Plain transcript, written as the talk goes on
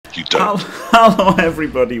You don't. Hello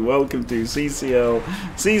everybody, welcome to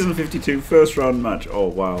CCL Season 52 first round match. Oh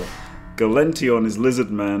wow. Galentio on his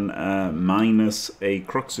Lizardman minus a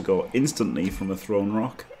Ro64 instantly from a thrown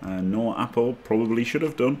rock. No Apple, probably should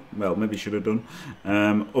have done. Well, maybe should have done.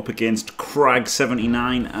 Up against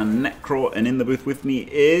Krag79 and Necro, and in the booth with me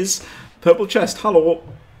is Purple Chest. Hello.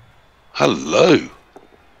 Hello.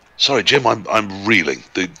 Sorry, Jim, I'm reeling.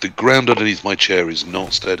 The ground underneath my chair is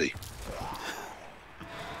not steady.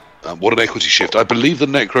 What an equity shift. I believe the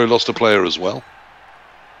Necro lost a player as well.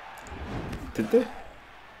 Did they?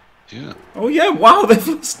 Yeah. Oh yeah, wow, they've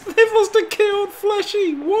lost a KO'd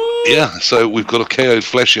Fleshy. What? Yeah, so we've got a KO'd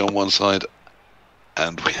Fleshy on one side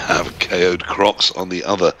and we have a KO'd Crocs on the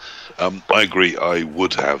other. I agree, I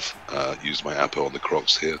would have used my Apo on the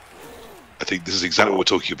Crocs here. I think this is exactly what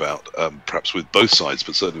we're talking about, perhaps with both sides,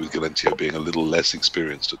 but certainly with Galentio being a little less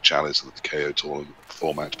experienced at Chalice and the KO tournament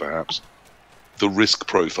format perhaps. The risk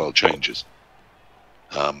profile changes.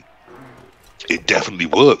 It definitely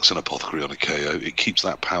works in Apothecary on a KO. It keeps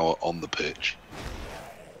that power on the pitch.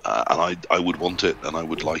 And I would want it, and I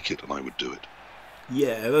would like it, and I would do it.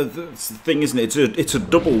 Yeah, that's the thing, isn't it? It's a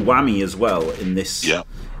double whammy as well in this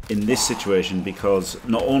situation, because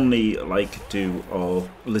not only do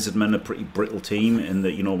Lizardmen a pretty brittle team in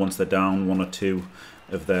that, you know, once they're down one or two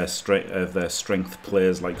of their strength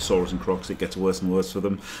players like Saurus and Crocs, it gets worse and worse for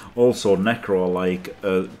them. Also, Necro are like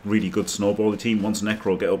a really good snowballing team. Once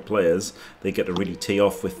Necro get up players, they get to really tee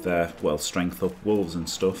off with their, well, strength up wolves and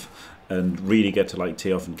stuff, and really get to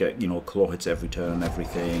tee off and get, you know, claw hits every turn and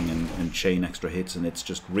everything, and chain extra hits, and it's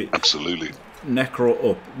just absolutely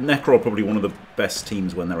Necro up. Necro are probably one of the best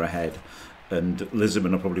teams when they're ahead. And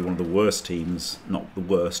Lizardman are probably one of the worst teams, not the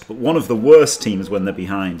worst, but one of the worst teams when they're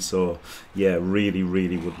behind. So, yeah, really,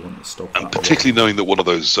 really would want to stop that. And particularly knowing that one of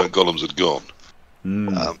those golems had gone,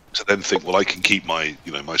 to then think, well, I can keep my,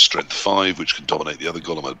 my strength 5, which can dominate the other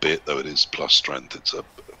golem a bit, though it is plus strength. It's a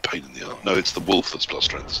pain in the arse. No, it's the wolf that's plus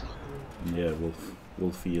strength. Yeah,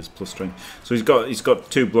 Wolfie is plus strength. So he's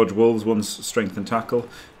got 2 bludge wolves, one's strength and tackle,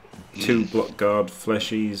 2 block guard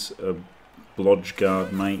fleshies, Blodge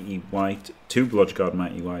Guard Mighty White, 2 Blodge Guard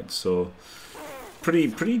Mighty White, so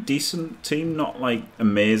pretty decent team, not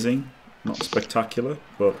amazing, not spectacular,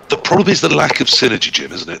 but the problem is the lack of synergy,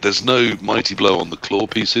 Jim, isn't it? There's no Mighty Blow on the claw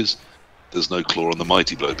pieces, there's no claw on the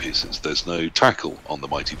Mighty Blow pieces, there's no tackle on the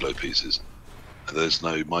Mighty Blow pieces, and there's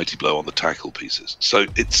no Mighty Blow on the tackle pieces. So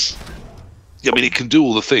it's, I mean, it can do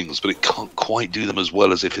all the things, but it can't quite do them as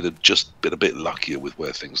well as if it had just been a bit luckier with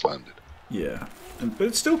where things landed. Yeah. But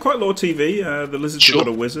it's still quite low TV. The Lizards have got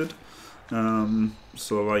a wizard,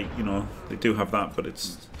 so you know, they do have that, but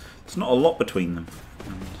it's not a lot between them.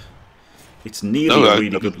 And it's nearly a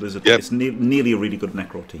really good Lizard. Yep. It's nearly a really good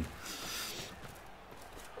Necro team.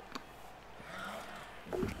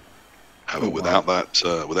 However, without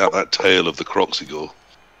that tail of the Croxigore,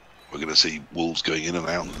 we're going to see wolves going in and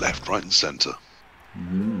out, and left, right, and centre.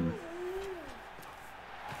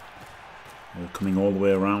 They're coming all the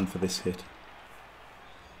way around for this hit.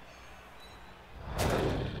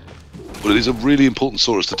 Well, it is a really important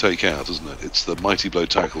Saurus to take out, isn't it? It's the Mighty Blow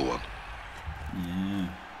Tackle one. Yeah.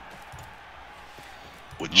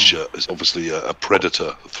 Which is obviously a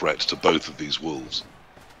predator threat to both of these wolves.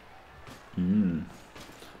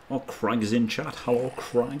 Oh, Krag is in chat. Hello,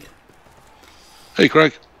 Krag. Hey,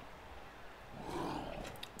 Krag.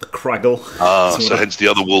 The Kraggle. So hence the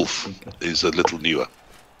other wolf is a little newer.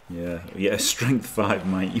 Yeah, strength 5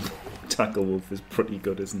 Mighty Tackle Wolf is pretty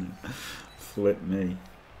good, isn't it? Flip me.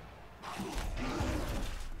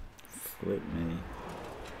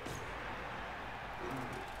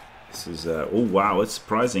 This is, oh wow, it's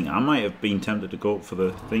surprising. I might have been tempted to go up for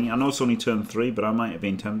the thing. I know it's only turn 3, but I might have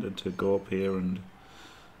been tempted to go up here and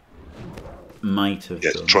might have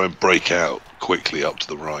done. Try and break out quickly up to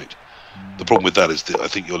the right. The problem with that is that I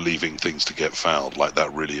think you're leaving things to get fouled, like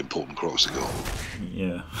that really important Croxigore.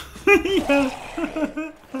 Yeah.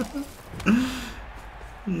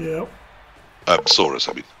 Yep. Saurus,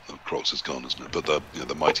 I mean, the Crocs is gone, isn't it? But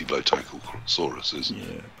the Mighty Blow Tackle Saurus is.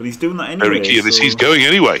 Yeah, but he's doing that anyway. Very key. So he's going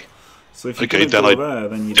anyway. So if you then I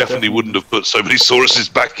definitely wouldn't have put so many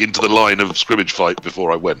Sauruses back into the line of scrimmage fight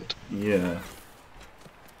before I went. Yeah.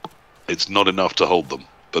 It's not enough to hold them,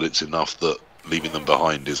 but it's enough that leaving them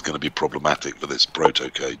behind is going to be problematic for this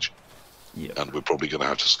proto cage. Yeah. And we're probably going to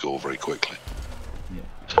have to score very quickly. Yeah.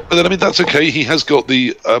 But then, I mean, that's okay. He has got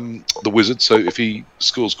the wizard, so if he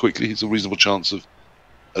scores quickly, he's a reasonable chance of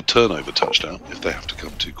a turnover touchdown if they have to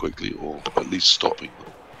come too quickly, or at least stopping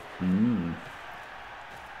them.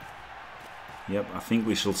 Yep, I think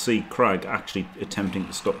we shall see Krag actually attempting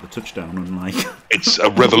to stop the touchdown, unlike... It's a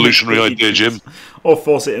revolutionary idea, Jim. Or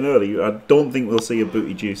force it in early. I don't think we'll see a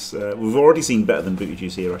Booty Juice. We've already seen better than Booty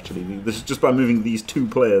Juice here, actually. This is just by moving these two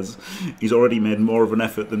players, he's already made more of an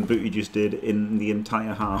effort than Booty Juice did in the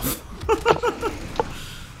entire half.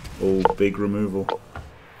 Oh, big removal.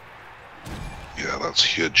 Yeah, that's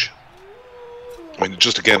huge. I mean,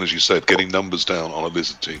 just again, as you said, getting numbers down on a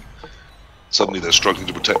Lizard team. Suddenly they're struggling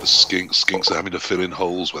to protect the Skinks. Skinks are having to fill in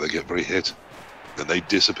holes where they get very hit. Then they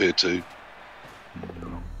disappear too.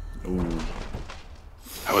 Ooh.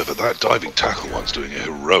 However, that diving tackle one's doing a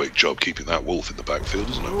heroic job keeping that wolf in the backfield,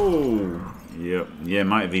 isn't it? Oh, yeah,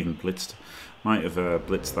 might have even blitzed. Might have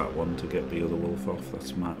blitzed that one to get the other wolf off.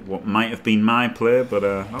 That's what might have been my play, but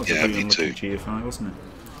that was a pretty unlucky GFI, wasn't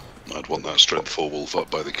it? I'd want that strength 4 wolf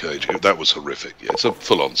up by the cage. That was horrific. Yeah, it's a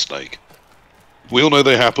full-on snake. We all know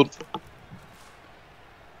they happen.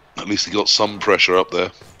 At least he got some pressure up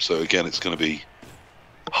there. So again, it's going to be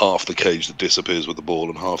half the cage that disappears with the ball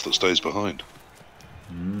and half that stays behind.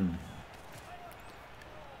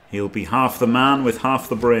 He'll be half the man with half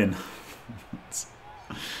the brain.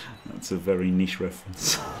 That's a very niche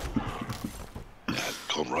reference. Yeah,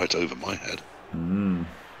 gone right over my head.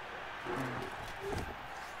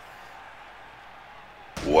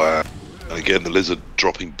 Wow. And again, the Lizard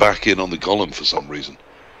dropping back in on the Golem for some reason.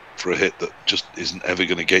 For a hit that just isn't ever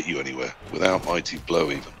going to get you anywhere, without Mighty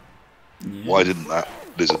Blow even. Yeah. Why didn't that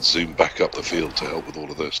Lizard zoom back up the field to help with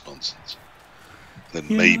all of this nonsense? Then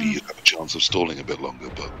maybe you'd have a chance of stalling a bit longer,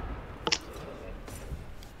 but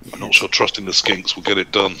I'm not sure trusting the Skinks will get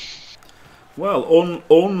it done. Well,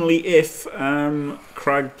 only if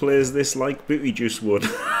Krag plays this like Booty Juice would.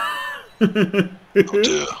 Oh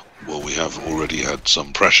dear. Well, we have already had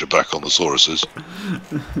some pressure back on the Sauruses.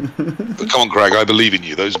 But come on, Krag, I believe in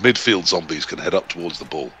you. Those midfield zombies can head up towards the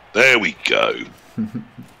ball. There we go.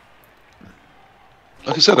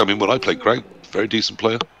 Like I said, I mean, when I played Krag, very decent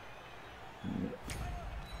player.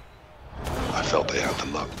 I felt they had the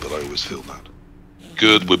luck, but I always feel that.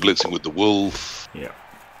 Good, we're blitzing with the wolf. Yeah.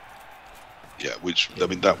 Yeah, which, I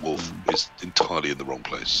mean, that wolf is entirely in the wrong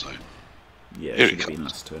place, so... Yeah, it should have been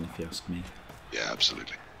last turn, if you ask me. Yeah,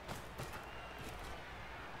 absolutely.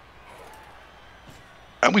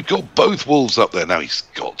 And we've got both wolves up there. Now he's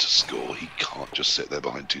got to score. He can't just sit there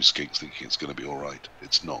behind 2 Skinks thinking it's going to be alright.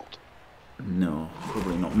 It's not. No,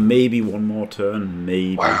 probably not. Maybe one more turn,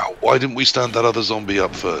 maybe. Wow, why didn't we stand that other zombie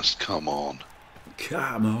up first? Come on.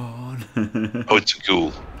 Come on. Oh, it's a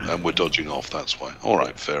ghoul, and we're dodging off, that's why.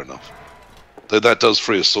 Alright, fair enough. Though that does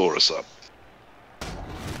free a Saurus up.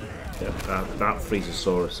 Yeah, that frees a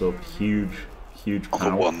Saurus up. Huge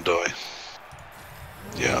power. On the 1 die.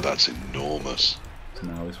 Yeah, that's enormous. So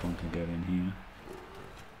now this one can get in here.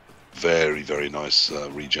 Very, very nice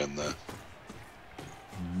regen there.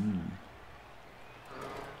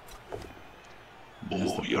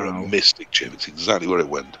 Oh, you're a mystic, Jim. It's exactly where it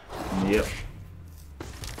went. Yep.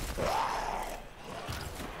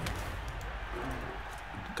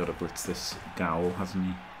 Got to blitz this Gowl, hasn't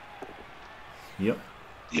he? Yep.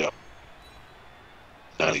 Yep.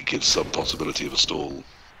 And it gives some possibility of a stall.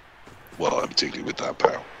 Well, particularly with that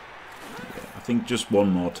power. Yeah, I think just one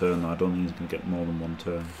more turn. I don't think he's going to get more than 1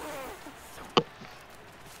 turn.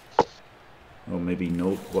 Or maybe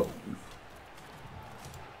no. What?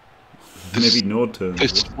 Maybe no turn.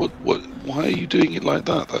 Why are you doing it like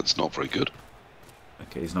that? That's not very good.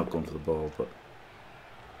 Okay, he's not going for the ball, but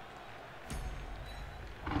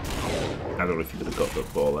I don't know if he could have got the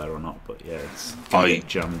ball there or not. But yeah, it's getting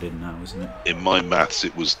jammed in now, isn't it? In my maths,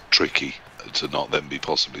 it was tricky to not then be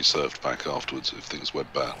possibly served back afterwards if things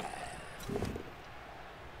went bad.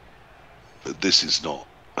 But this is not.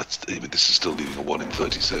 I mean, this is still leaving a 1 in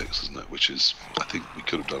 36, isn't it? Which is, I think we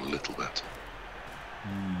could have done a little better.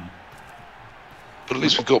 But at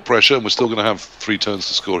least we've got pressure, and we're still going to have 3 turns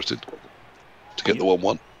to score it in. To get the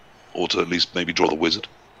 1-1. Or to at least maybe draw the wizard.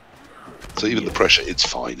 So even the pressure, it's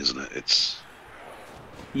fine, isn't it? It's...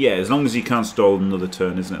 Yeah, as long as you can't stall another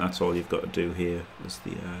turn, isn't it? That's all you've got to do here as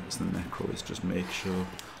the Necro, is just make sure...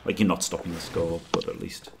 Like, you're not stopping the score, but at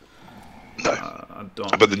least... No.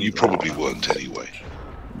 But then you probably weren't anyway.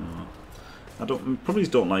 No. Probably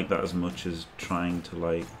don't like that as much as trying to,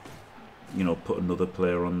 like, you know, put another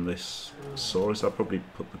player on this Saurus. I'd probably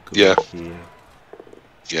put the good here.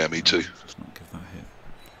 Yeah, me too. Just not give that hit.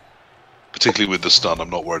 Particularly with the stun, I'm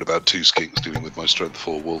not worried about 2 Skinks dealing with my strength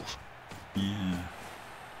 4 wolf. Yeah.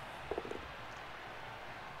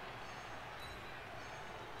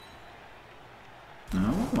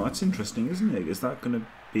 Oh, well, that's interesting, isn't it? Is that going to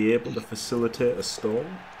be able to facilitate a stall?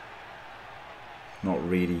 Not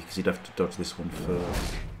really, because you'd have to dodge this one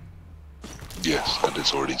first. Yes, and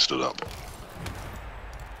it's already stood up.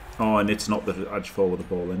 Oh, and it's not the edge fall with the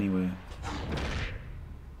ball anyway.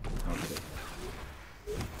 Okay.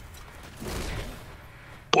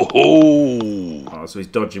 Oh, so he's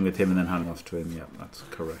dodging with him and then handing off to him. Yeah, that's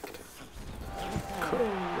correct.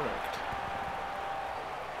 Correct.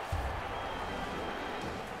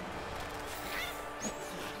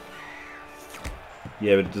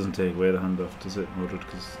 Yeah, but it doesn't take away the handoff, does it, Mordred?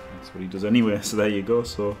 Because that's what he does anyway. So there you go.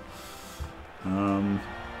 So,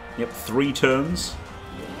 yep, 3 turns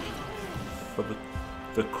for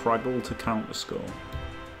the Kraggle to counter score.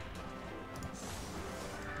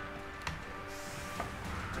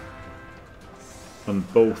 And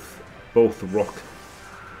both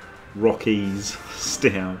Rockies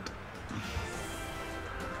stay out.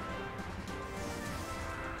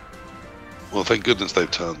 Well, thank goodness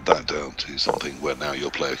they've turned that down to something where now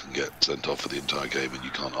your player can get sent off for the entire game and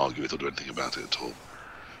you can't argue it or do anything about it at all.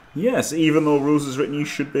 Yes, even though rules is written you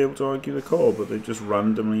should be able to argue the call, but they've just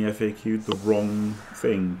randomly FAQ'd the wrong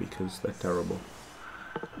thing because they're terrible.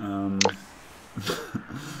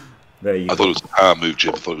 There you go. I thought it was a power move,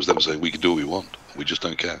 Jim. I thought it was them saying we can do what we want. We just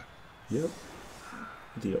don't care. Yep.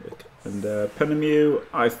 Idiotic. And Penamew,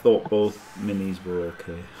 I thought both minis were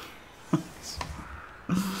okay.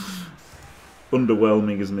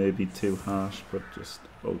 Underwhelming is maybe too harsh, but just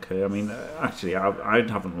okay. I mean, actually, I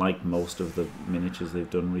haven't liked most of the miniatures they've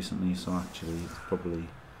done recently, so actually it's probably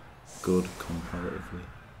good comparatively.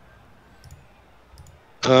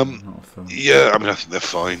 Yeah, I mean, I think they're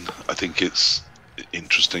fine. I think it's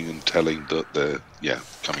interesting and telling that they're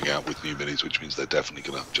coming out with new minis, which means they're definitely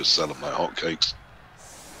going to just sell them like hotcakes.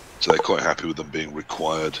 So they're quite happy with them being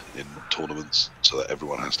required in tournaments, so that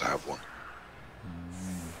everyone has to have one.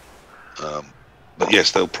 But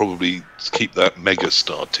yes, they'll probably keep that mega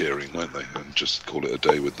star tiering, won't they? And just call it a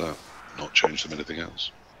day with that, not change them anything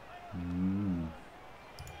else.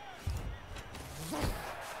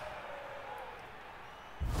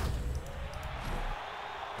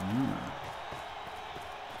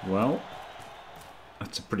 Well,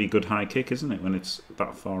 that's a pretty good high kick, isn't it, when it's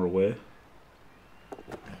that far away?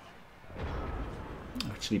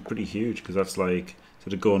 Actually pretty huge, because that's like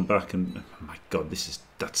sort of going back and oh my god,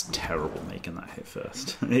 that's terrible making that hit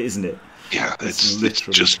first, isn't it? Yeah, it's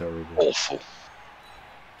just terrible. Awful.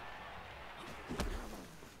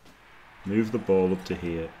 Move the ball up to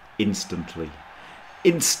here instantly.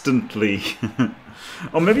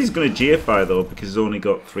 Or maybe he's going to GFI though, because he's only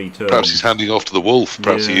got 3 turns. Perhaps he's handing off to the wolf.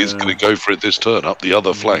 Perhaps he is going to go for it this turn up the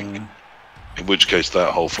other flank. In which case,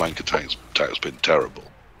 that whole flank attack's been terrible.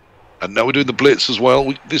 And now we're doing the blitz as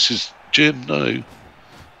well. This is Jim. No.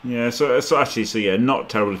 Yeah. So yeah, not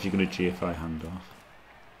terrible if you're going to GFI handoff.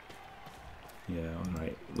 Yeah. All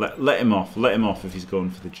right. Let him off. Let him off if he's going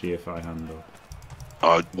for the GFI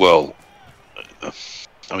handoff. Well,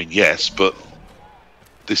 I mean yes, but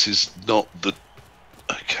this is not the.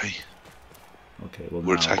 Okay. Okay. Well,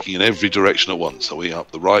 we're attacking in every direction at once. Are we up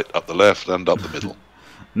the right, up the left, and up the middle?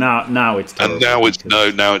 Now it's terrible. And now it's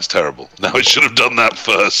now it's terrible. Now it should have done that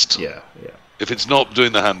first. Yeah. If it's not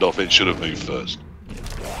doing the handoff, it should have moved first.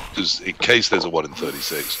 Because in case there's a 1 in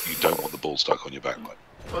 36, you don't want the ball stuck on your backline.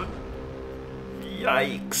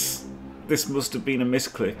 Yikes! This must have been a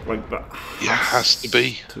misclick. Like that. Yeah, has to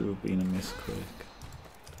be. To have been a misclick.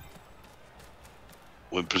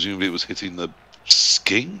 When presumably it was hitting the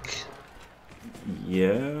skink.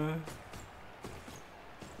 Yeah.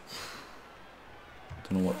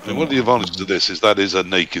 And one of the advantages of this is that is a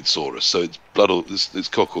naked Saurus, so it's it's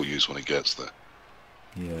cock or use when it gets there.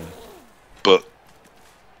 Yeah. But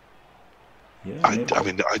yeah, I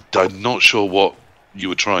mean, I'm not sure what you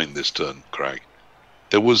were trying this turn, Krag.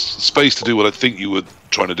 There was space to do what I think you were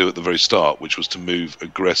trying to do at the very start, which was to move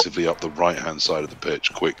aggressively up the right-hand side of the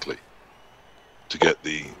pitch quickly to get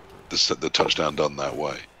the touchdown done that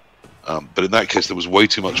way. But in that case, there was way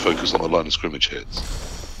too much focus on the line of scrimmage hits.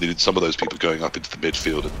 Needed some of those people going up into the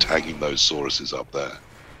midfield and tagging those Sauruses up there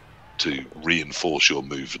to reinforce your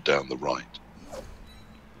move down the right.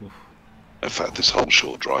 In fact, this whole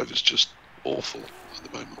short drive is just awful at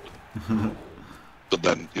the moment. But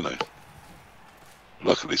then,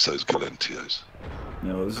 luckily so's Galentio's.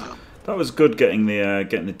 Yeah, that was good getting the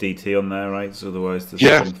DT on there, right? So otherwise, the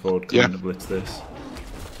second forward couldn't have blitzed this.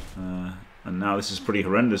 And now this is pretty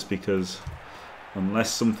horrendous because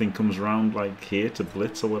unless something comes around like here to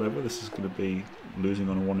blitz or whatever, this is going to be losing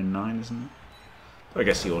on a 1 in 9, isn't it? I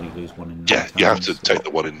guess you only lose 1 in 9. Yeah, you have to take the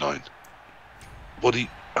 1 in 9. What do you?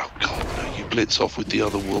 Oh god, no! You blitz off with the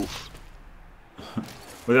other wolf.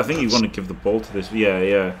 Well, I think you want to give the ball to this.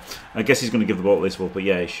 Yeah. I guess he's going to give the ball to this wolf, but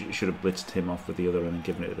yeah, he should have blitzed him off with the other and then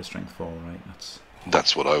given it to the strength 4, right?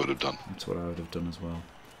 That's what I would have done. That's what I would have done as well.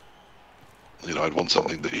 You know, I'd want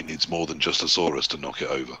something that he needs more than just a Saurus to knock it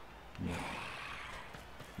over.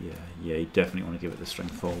 Yeah, you definitely want to give it the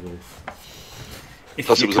strength 4 wolf.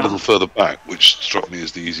 Plus, it was a little further back, which struck me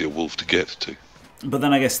as the easier wolf to get to. But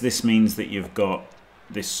then I guess this means that you've got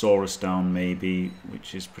this Saurus down, maybe,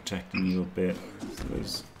 which is protecting you a bit. So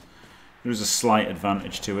there's a slight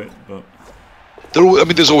advantage to it, but...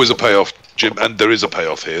 there's always a payoff, Jim, and there is a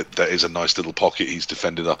payoff here. There is a nice little pocket he's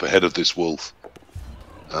defended up ahead of this wolf.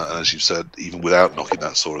 And as you've said, even without knocking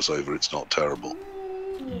that Saurus over, it's not terrible.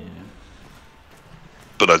 Yeah.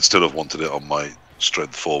 But I'd still have wanted it on my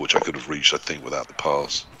strength 4, which I could have reached, I think, without the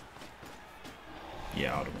pass.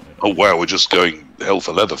 Yeah, I'd have wanted it. Oh, wow, we're just going hell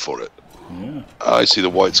for leather for it. Yeah. I see the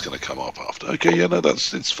white's going to come up after. Okay, yeah, no,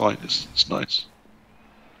 it's fine. It's nice.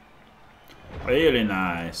 Really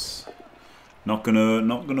nice. Not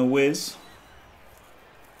gonna whiz.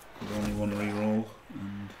 There's only one reroll,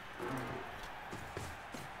 and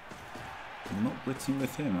I'm not blitzing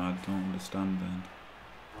with him. I don't understand then.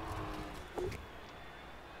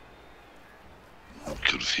 I'm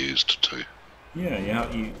confused too. Yeah,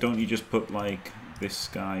 don't you just put like this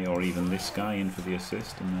guy or even this guy in for the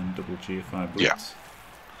assist and then double GFI blitz? Yeah.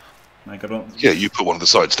 Like I don't. Yeah, you put one of the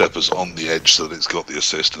side steppers on the edge so that it's got the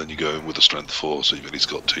assist, and then you go in with a strength 4, so you've at least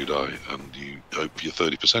got 2 die, and you hope your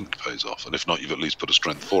 30% pays off. And if not, you've at least put a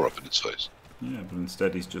strength 4 up in its face. Yeah, but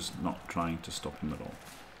instead he's just not trying to stop him at all.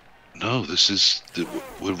 No,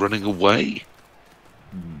 we're running away.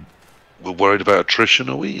 We're worried about attrition,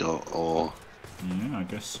 are we? Or yeah, I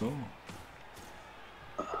guess so.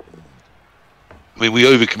 I mean, we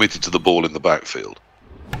overcommitted to the ball in the backfield.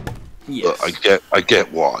 Yes. But I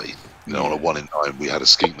get why. You know, on a 1 in 9, we had a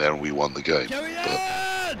skink there and we won the game.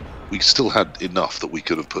 But we still had enough that we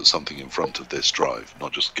could have put something in front of this drive,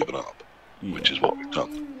 not just given up, which is what we've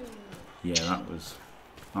done. Yeah, that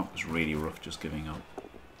was really rough, just giving up.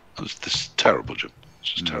 This is terrible, Jim.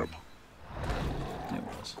 It's just terrible. It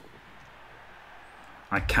was.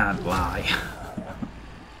 I can't lie.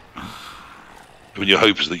 I mean, your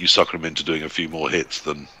hope is that you sucker him into doing a few more hits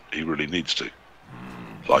than he really needs to.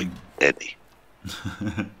 Like Eddie.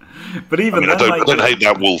 But even I then, don't hate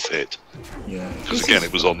that wolf hit. Yeah. Because again,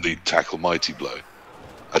 it was on the tackle mighty blow.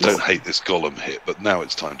 I don't hate this golem hit, but now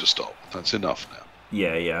it's time to stop. That's enough now.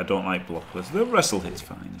 Yeah, I don't like blockless. The wrestle hit's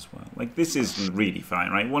fine as well. Like, this is really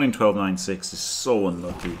fine, right? 1 in 12, 9-6 is so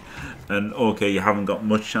unlucky. And, okay, you haven't got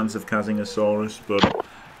much chance of casting a Saurus, but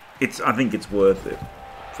I think it's worth it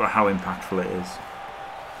for how impactful it is.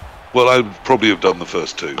 Well, I would probably have done the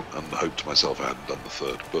first 2 and hoped to myself I hadn't done the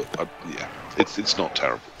third, but yeah, it's not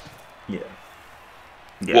terrible. Yeah.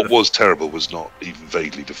 What was terrible was not even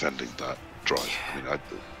vaguely defending that drive. I mean,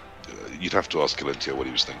 you'd have to ask Galentio what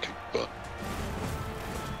he was thinking, but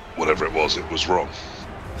whatever it was wrong.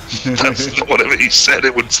 Whatever he said,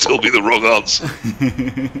 it would still be the wrong answer.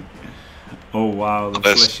 Oh wow!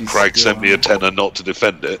 Unless Krag sent me a tenner not to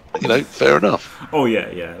defend it, fair enough. Oh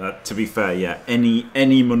yeah. To be fair, yeah,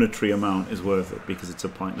 any monetary amount is worth it because it's a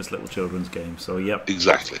pointless little children's game. So yep.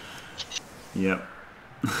 Exactly. Yep.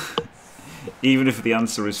 Even if the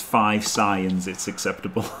answer is 5 scions, it's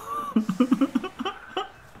acceptable.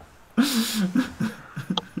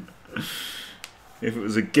 If it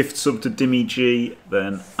was a gift sub to Dimmy G,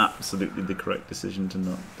 then absolutely the correct decision to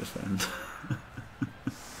not defend.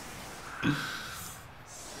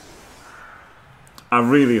 I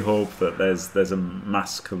really hope that there's a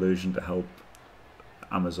mass collusion to help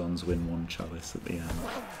Amazons win 1 chalice at the end.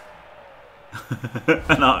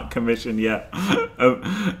 An art commission, yeah.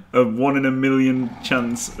 A 1 in a million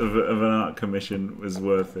chance of an art commission was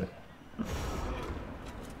worth it.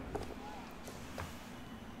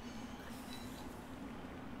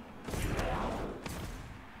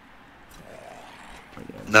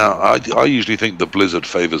 Now, I usually think the blizzard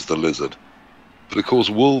favours the lizard. But of course,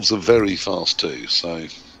 wolves are very fast too, so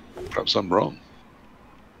perhaps I'm wrong.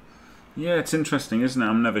 Yeah, it's interesting, isn't it?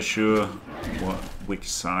 I'm never sure which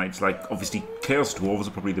sides. Like, obviously, Chaos Dwarves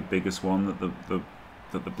are probably the biggest one that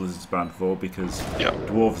the Blizzard's banned for, because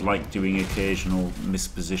Dwarves like doing occasional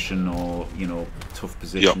misposition or, tough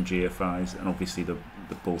position GFIs, and obviously the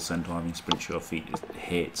Bull Centaur having sprint sure feet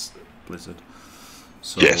hates Blizzard.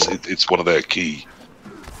 So, yes, it's one of their key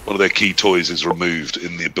toys is removed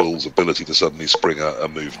in the Bull's ability to suddenly spring a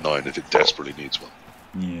move 9 if it desperately needs one.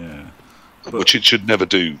 Yeah. Which it should never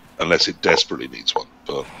do unless it desperately needs one.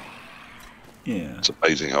 But yeah, it's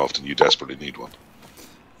amazing how often you desperately need one.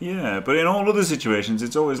 Yeah, but in all other situations,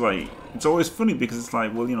 it's always funny because it's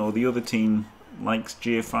like, well, the other team likes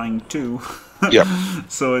GFIing too. Yeah.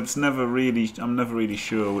 So it's never really, I'm never really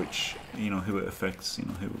sure which, who it affects,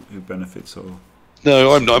 who benefits or.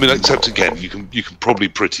 No, I'm not. I mean, except again, you can probably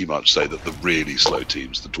pretty much say that the really slow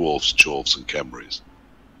teams, the dwarfs, chorfs, and Khemris,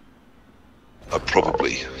 are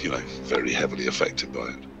probably, very heavily affected by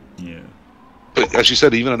it. Yeah. But as you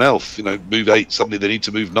said, even an elf, move 8, suddenly they need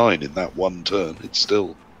to move 9 in that one turn. It's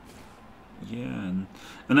still... Yeah,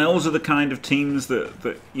 and elves are the kind of teams that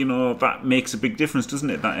that makes a big difference, doesn't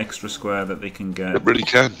it? That extra square that they can get. It really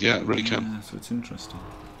can, yeah, it really can. Yeah, so it's interesting.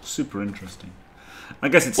 Super interesting. I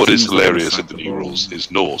guess it's... What is hilarious in the new rules is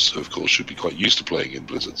Norse, who of course should be quite used to playing in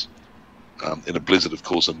blizzards. In a blizzard, of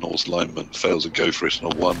course, a Norse lineman fails a go for it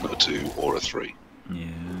on a 1, a 2, or a 3. Yeah.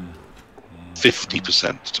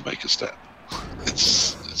 50% to make a step.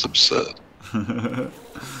 It's absurd.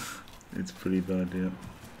 It's pretty bad, yeah.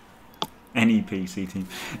 Any PC team.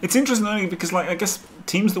 It's interesting only because, I guess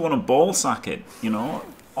teams that want to ball sack it,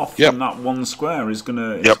 often that one square is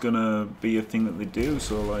gonna be a thing that they do.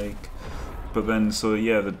 So but then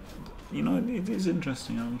it is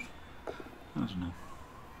interesting. I don't know.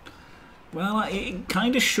 Well, it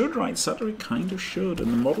kind of should, right? Saturday kind of should,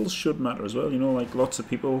 and the models should matter as well. Lots of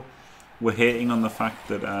people were hating on the fact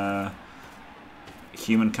that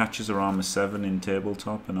human catches are armor 7 in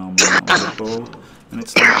tabletop and armor 8 on the ball, and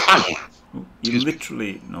it's like you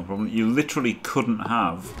literally couldn't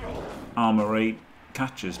have armor 8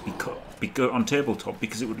 catches because on tabletop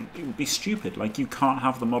because it would be stupid. You can't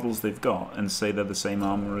have the models they've got and say they're the same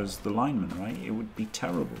armor as the linemen, right? It would be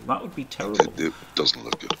terrible. That would be terrible. It doesn't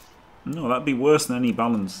look good. No, that'd be worse than any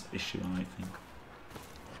balance issue, I think.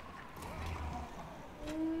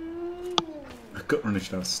 A gut runner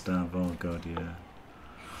should have stab. Oh god, yeah.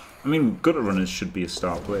 I mean, gutter runners should be a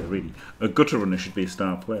star player, really. A gutter runner should be a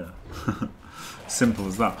star player. Simple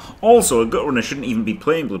as that. Also, a gutter runner shouldn't even be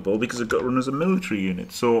playing Blood Bowl because a gutter runner is a military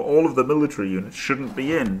unit. So all of the military units shouldn't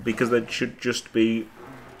be in because they should just be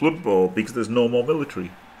Blood Bowl because there's no more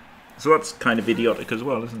military. So that's kind of idiotic as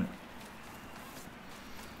well, isn't it?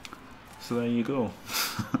 So there you go.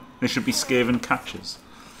 They should be Skaven catchers.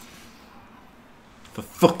 For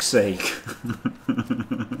fuck's sake.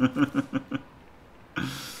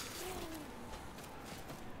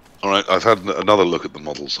 Alright, I've had another look at the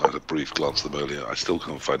models. I had a brief glance at them earlier. I still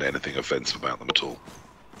can't find anything offensive about them at all.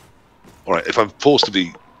 Alright, if I'm forced to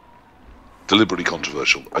be deliberately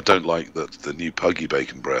controversial, I don't like that the new Puggy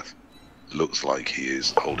Bacon Breath looks like he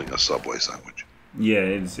is holding a Subway sandwich. Yeah,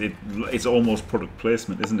 it's almost product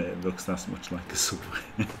placement, isn't it? It looks that much like a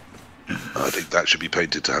Subway. I think that should be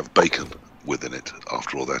painted to have bacon within it.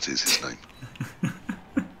 After all, that is his name.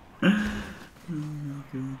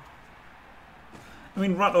 I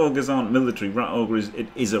mean, rat ogres aren't military. Rat ogre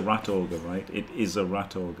is a rat ogre, right? It is a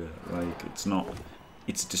rat ogre. It's not.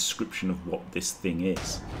 It's a description of what this thing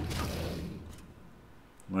is.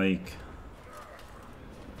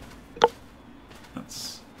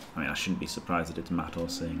 That's. I mean, I shouldn't be surprised that it's Matt or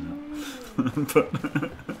saying that. But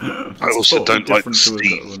I also don't like the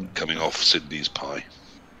steam coming off Sydney's pie.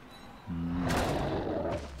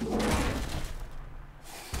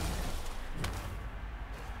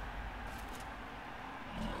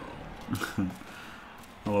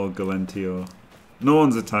 Hello, Galentio. No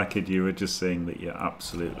one's attacking you, we're just saying that you're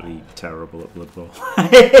absolutely terrible at Blood Bowl.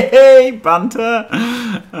 Hey, banter!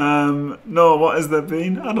 No, what has there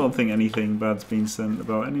been? I don't think anything bad's been sent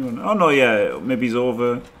about anyone. Oh no, yeah, maybe he's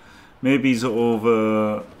over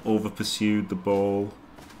pursued the ball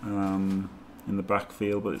in the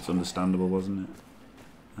backfield, but it's understandable, wasn't it?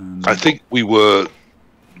 I think we were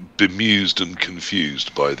bemused and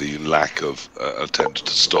confused by the lack of attempt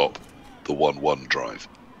to stop the 1-1 drive.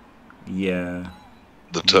 Yeah.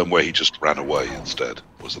 The turn where he just ran away instead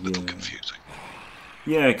was a little confusing.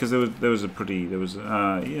 Yeah, because there was a pretty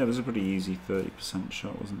easy 30%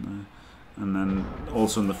 shot, wasn't there? And then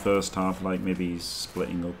also in the first half, maybe he's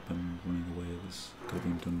splitting up and running away could have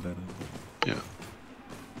been done better. Yeah.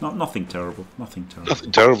 Nothing terrible. Nothing terrible.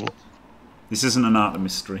 Nothing terrible. This isn't an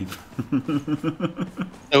Artemis stream.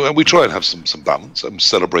 No, and we try and have some balance. I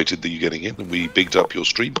celebrated that you getting in, and we bigged up your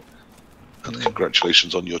stream. And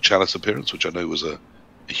congratulations on your Chalice appearance, which I know was a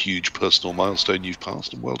huge personal milestone you've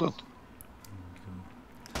passed, and well done.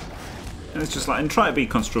 And it's just and try to be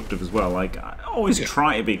constructive as well. I always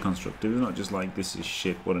try to be constructive. It's not just this is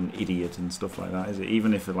shit, what an idiot and stuff like that, is it?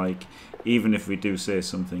 Even if we do say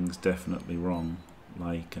something's definitely wrong,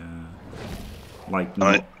 not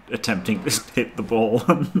attempting to hit the ball.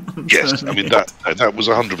 Yes, I mean that was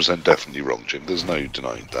 100% definitely wrong, Jim. There's no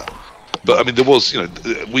denying that. But I mean, there was,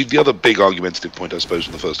 the other big argumentative point, I suppose,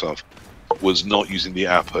 in the first half was not using the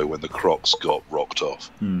Apo when the Crocs got rocked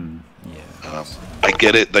off. Yeah. I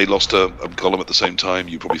get it. They lost a column at the same time.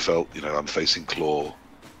 You probably felt, I'm facing Claw,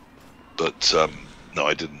 but no,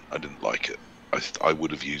 I didn't like it. I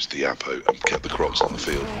would have used the Apo and kept the Crocs on the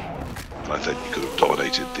field, and I think you could have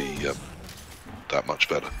dominated the that much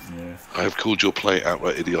better. Yeah. I have called your play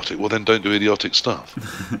outright idiotic. Well, then don't do idiotic stuff.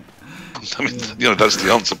 I mean, you know, that's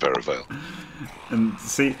the answer, Paraveil. And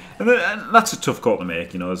see, and that's a tough call to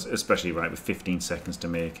make, you know, especially right with 15 seconds to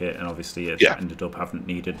make it, and obviously it ended up having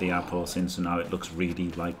needed the Apo since, and now it looks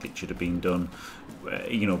really like it should have been done,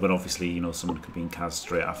 you know. But obviously, you know, someone could be in Kaz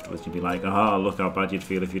straight afterwards. You'd be like, oh, look how bad you'd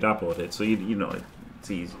feel if you'd Apo'd it. So you know,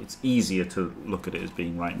 it's easier to look at it as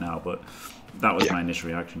being right now, but that was my initial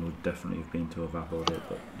reaction. Would definitely have been to have Apo'd it,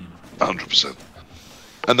 but you know. 100%.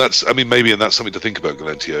 And that's, I mean, maybe, and that's something to think about,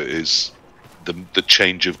 Galentio, is the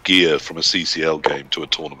change of gear from a CCL game to a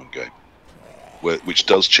tournament game, which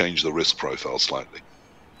does change the risk profile slightly.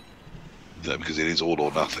 You know, because it is all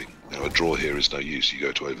or nothing. You know, a draw here is no use. You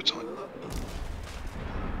go to overtime,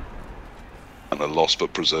 and a loss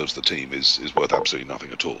but preserves the team is worth absolutely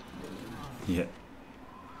nothing at all. Yeah.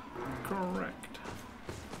 Correct.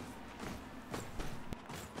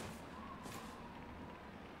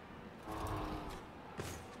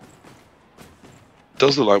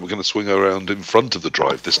 Does look like we're going to swing around in front of the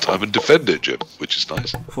drive this time and defend it, Jim, which is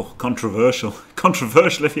nice. Oh, controversial.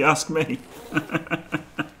 Controversial if you ask me.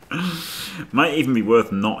 Might even be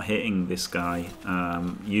worth not hitting this guy,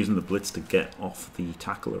 using the blitz to get off the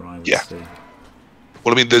tackler, I would say.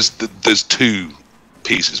 Well, I mean, there's two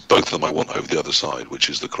pieces, both of them I want over the other side, which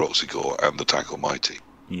is the Ro64 and the Tackle Mighty.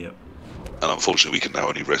 Yep. And unfortunately, we can now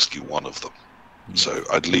only rescue one of them. Yep. So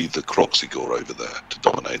I'd leave the Ro64 over there to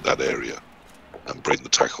dominate that area, and bring the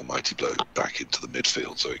Tackle Mighty Blow back into the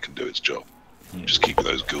midfield so it can do its job. Yeah. Just keeping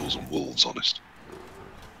those ghouls and wolves honest.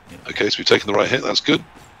 Yeah. Okay, so we've taken the right hit. That's good.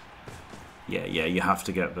 Yeah, you have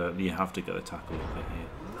to get the tackle over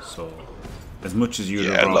here. So as much as you'd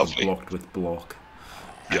have rather blocked with block,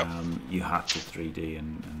 you had to 3D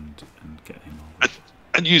and get him over.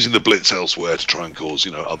 And using the blitz elsewhere to try and cause,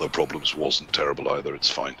 you know, other problems wasn't terrible either. It's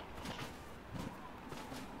fine.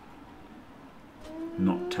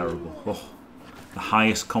 Not terrible. Oh. The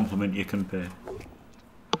highest compliment you can pay.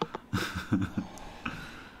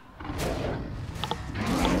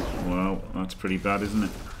 Well, that's pretty bad, isn't it?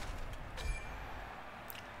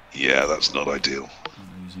 Yeah, that's not ideal.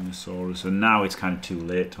 I'm using a Saurus, and now it's kind of too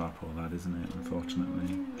late to Apo that, isn't it?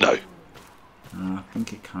 Unfortunately. No. I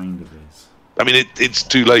think it kind of is. I mean, it's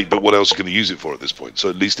too late, but what else are you going to use it for at this point? So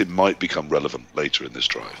at least it might become relevant later in this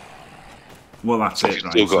drive. Well, that's it. If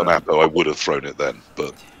you've still got an Apo, I would have thrown it then,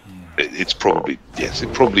 but... It's probably, yes,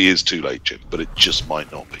 it probably is too late, Jim, but it just might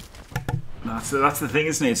not be. That's the thing,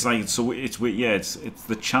 isn't it? It's like, so it's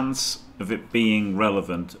the chance of it being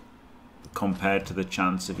relevant compared to the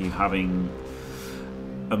chance of you having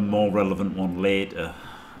a more relevant one later.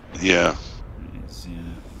 Yeah.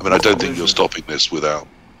 I mean, I don't think you're stopping this without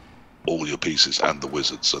all your pieces and the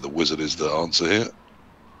wizard, so the wizard is the answer here.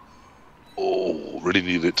 Oh, really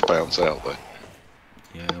needed it to bounce out, though.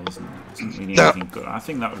 Yeah, it wasn't really anything good. I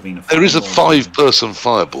think that would have been a... There is a 5-person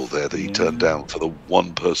fireball there that he turned down for the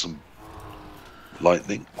 1-person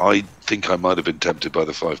lightning. I think I might have been tempted by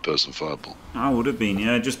the 5-person fireball. I would have been,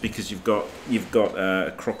 yeah, just because you've got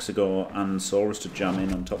Ro64 and Saurus to jam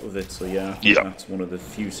in on top of it. So yeah, I think that's one of the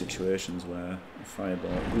few situations where a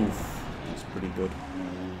fireball, is pretty good.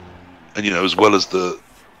 And you know, as well as the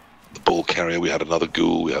ball carrier, we had another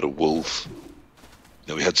ghoul, we had a wolf.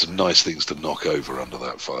 You know, we had some nice things to knock over under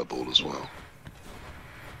that fireball as well.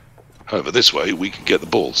 However, this way we can get the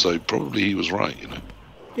ball, so probably he was right, you know.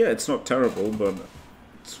 Yeah, it's not terrible, but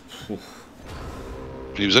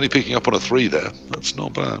he was only picking up on a 3 there. That's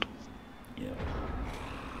not bad. Yeah.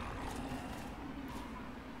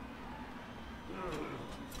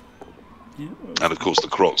 And of course, the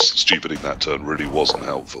Crocs stupiding that turn really wasn't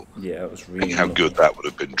helpful. Yeah, it was really. How good that would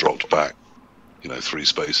have been dropped back. You know, 3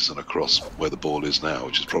 spaces and across where the ball is now,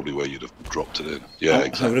 which is probably where you'd have dropped it in. Yeah,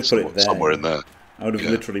 exactly. I would have put it there. Somewhere in there. I would have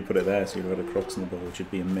literally put it there, so you'd have had a Crocs in the ball, which would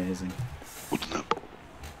be amazing. Wouldn't it?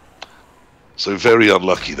 So very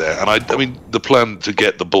unlucky there. And I mean, the plan to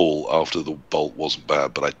get the ball after the bolt wasn't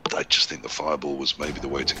bad, but I just think the fireball was maybe the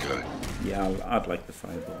way to go. Yeah, I'd like the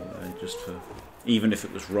fireball just for... Even if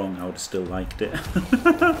it was wrong, I would have still liked it.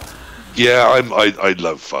 Yeah, I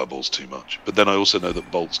love fireballs too much. But then I also know that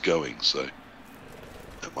bolt's going, so...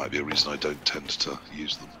 That might be a reason I don't tend to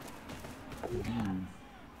use them.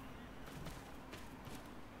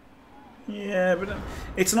 Yeah, but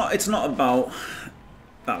it's not about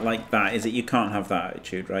that like that, is it? You can't have that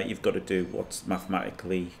attitude, right? You've got to do what's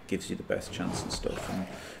mathematically gives you the best chance and stuff. And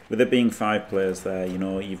with there being 5 players there, you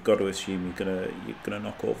know, you've got to assume you're gonna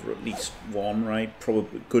knock over at least 1, right?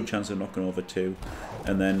 Probably good chance of knocking over 2,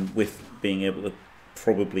 and then with being able to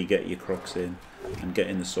probably get your Crocs in and get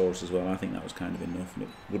in the Saurus as well. I think that was kind of enough, and it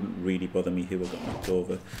wouldn't really bother me who I got knocked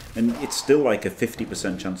over. And it's still like a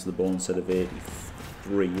 50% chance of the ball instead of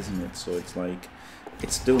 83, isn't it? So it's like,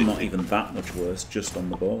 it's still not even that much worse just on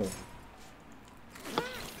the ball.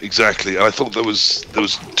 Exactly. I thought there was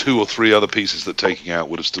 2 or 3 other pieces that taking out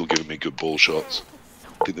would have still given me good ball shots.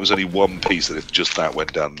 I think there was only one piece that if just that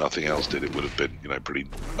went down and nothing else did, it would have been, you know, pretty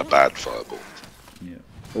a bad fireball. Yeah.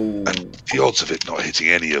 Ooh. And the odds of it not hitting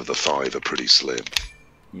any of the 5 are pretty slim.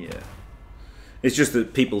 Yeah. It's just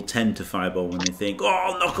that people tend to fireball when they think, oh,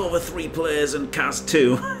 I'll knock over 3 players and cast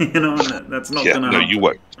 2. You know, that's not going to happen. No, you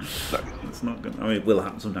won't. No. It's not going to, I mean, it will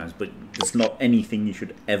happen sometimes, but it's not anything you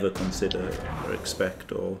should ever consider or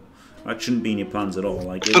expect, or that shouldn't be in your plans at all.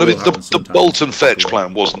 Like, but I mean, the bolt and fetch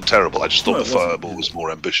plan wasn't terrible. I just thought the fireball was more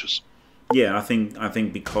ambitious. Yeah, I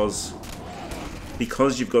think because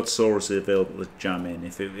you've got Saurus available to jam in.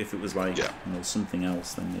 If it was like you know, something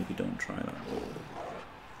else, then maybe don't try that.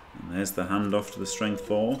 And there's the handoff to the strength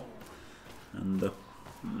 4, and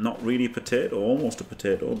not really a potato, almost a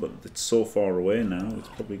potato, but it's so far away now. It's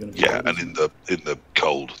probably going to be. Yeah, and in the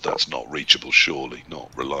cold, that's not reachable. Surely,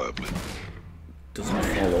 not reliably. Doesn't it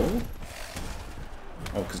follow?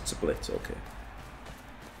 Oh, because it's a blitz. Okay.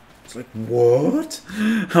 It's like, what?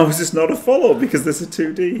 How is this not a follow? Because there's a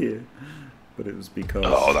 2D here. But it was because...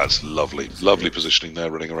 Oh, that's lovely. Lovely positioning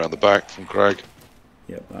there, running around the back from Krag.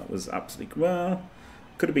 Yep, that was absolutely... Well,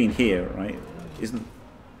 could have been here, right? Isn't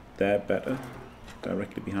there better?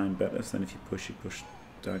 Directly behind better. So then if you push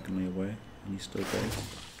diagonally away and you still go.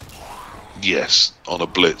 Yes, on a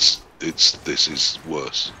blitz, this is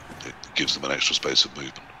worse. It gives them an extra space of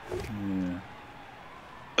movement. Yeah.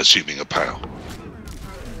 Assuming a POW.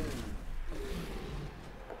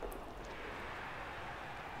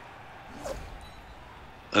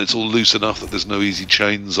 And it's all loose enough that there's no easy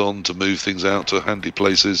chains on to move things out to handy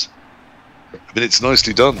places. I mean, it's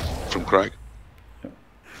nicely done from Krag. Yep.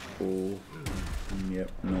 Oh.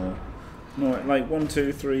 Yep. No. No. Like 1,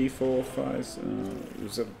 2, 3, 4, 5. It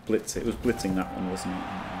was a blitz. It was blitzing that one, wasn't it?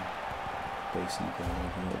 Basing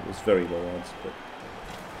it was very low odds, but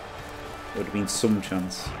there would have been some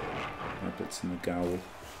chance by blitzing the Gowl.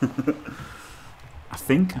 I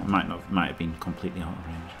think I might have been completely out of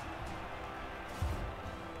range.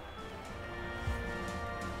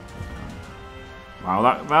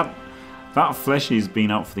 Wow, that fleshy's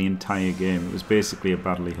been out for the entire game. It was basically a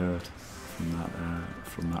badly hurt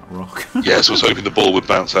from that rock. Yes, I was hoping the ball would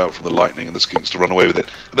bounce out from the lightning and the skinks to run away with it.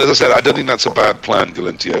 But as I said, I don't think that's a bad plan,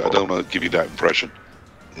 Galentio. I don't want to give you that impression.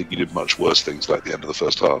 I think you did much worse things like the end of the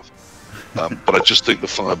first half. But I just think the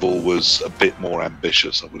fireball was a bit more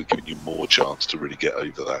ambitious. I would have given you more chance to really get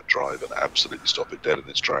over that drive and absolutely stop it dead in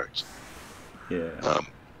its tracks. Yeah.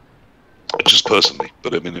 Just personally,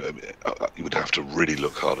 but I mean, you would have to really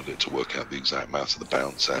look hard at it to work out the exact math of the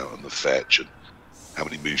bounce out and the fetch and how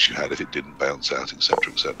many moves you had if it didn't bounce out,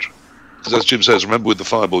 etc., etc. Because as Jim says, remember with the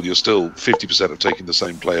fireball, you're still 50% of taking the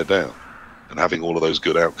same player down and having all of those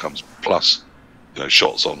good outcomes plus, you know,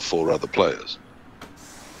 shots on 4 other players.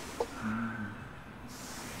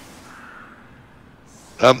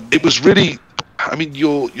 It was really, I mean,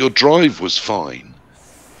 your drive was fine.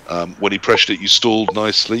 When he pressured it, you stalled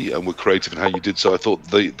nicely and were creative in how you did so. I thought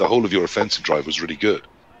the whole of your offensive drive was really good.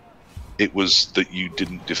 It was that you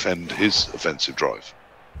didn't defend his offensive drive.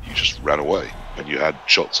 You just ran away and you had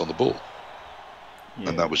shots on the ball. Yeah.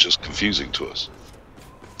 And that was just confusing to us.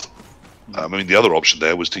 I mean, the other option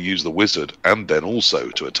there was to use the wizard and then also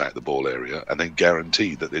to attack the ball area and then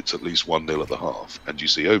guarantee that it's at least 1-0 at the half and you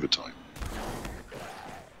see overtime.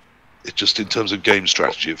 It just, in terms of game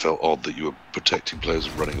strategy, it felt odd that you were protecting players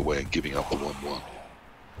and running away and giving up the 1-1.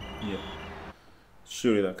 Yeah.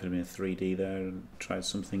 Surely that could have been a 3D there and tried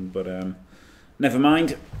something, but never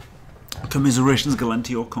mind. Commiserations,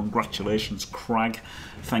 Galentio. Congratulations, Krag.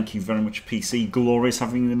 Thank you very much, PC. Glorious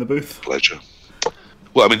having you in the booth. Pleasure.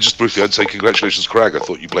 Well, I mean, just briefly, I'd say congratulations, Krag. I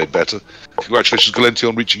thought you played better. Congratulations, Galentio,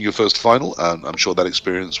 on reaching your first final, and I'm sure that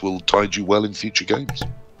experience will tide you well in future games.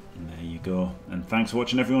 There you go. And thanks for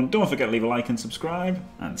watching, everyone. Don't forget to leave a like and subscribe,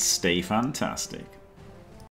 and stay fantastic.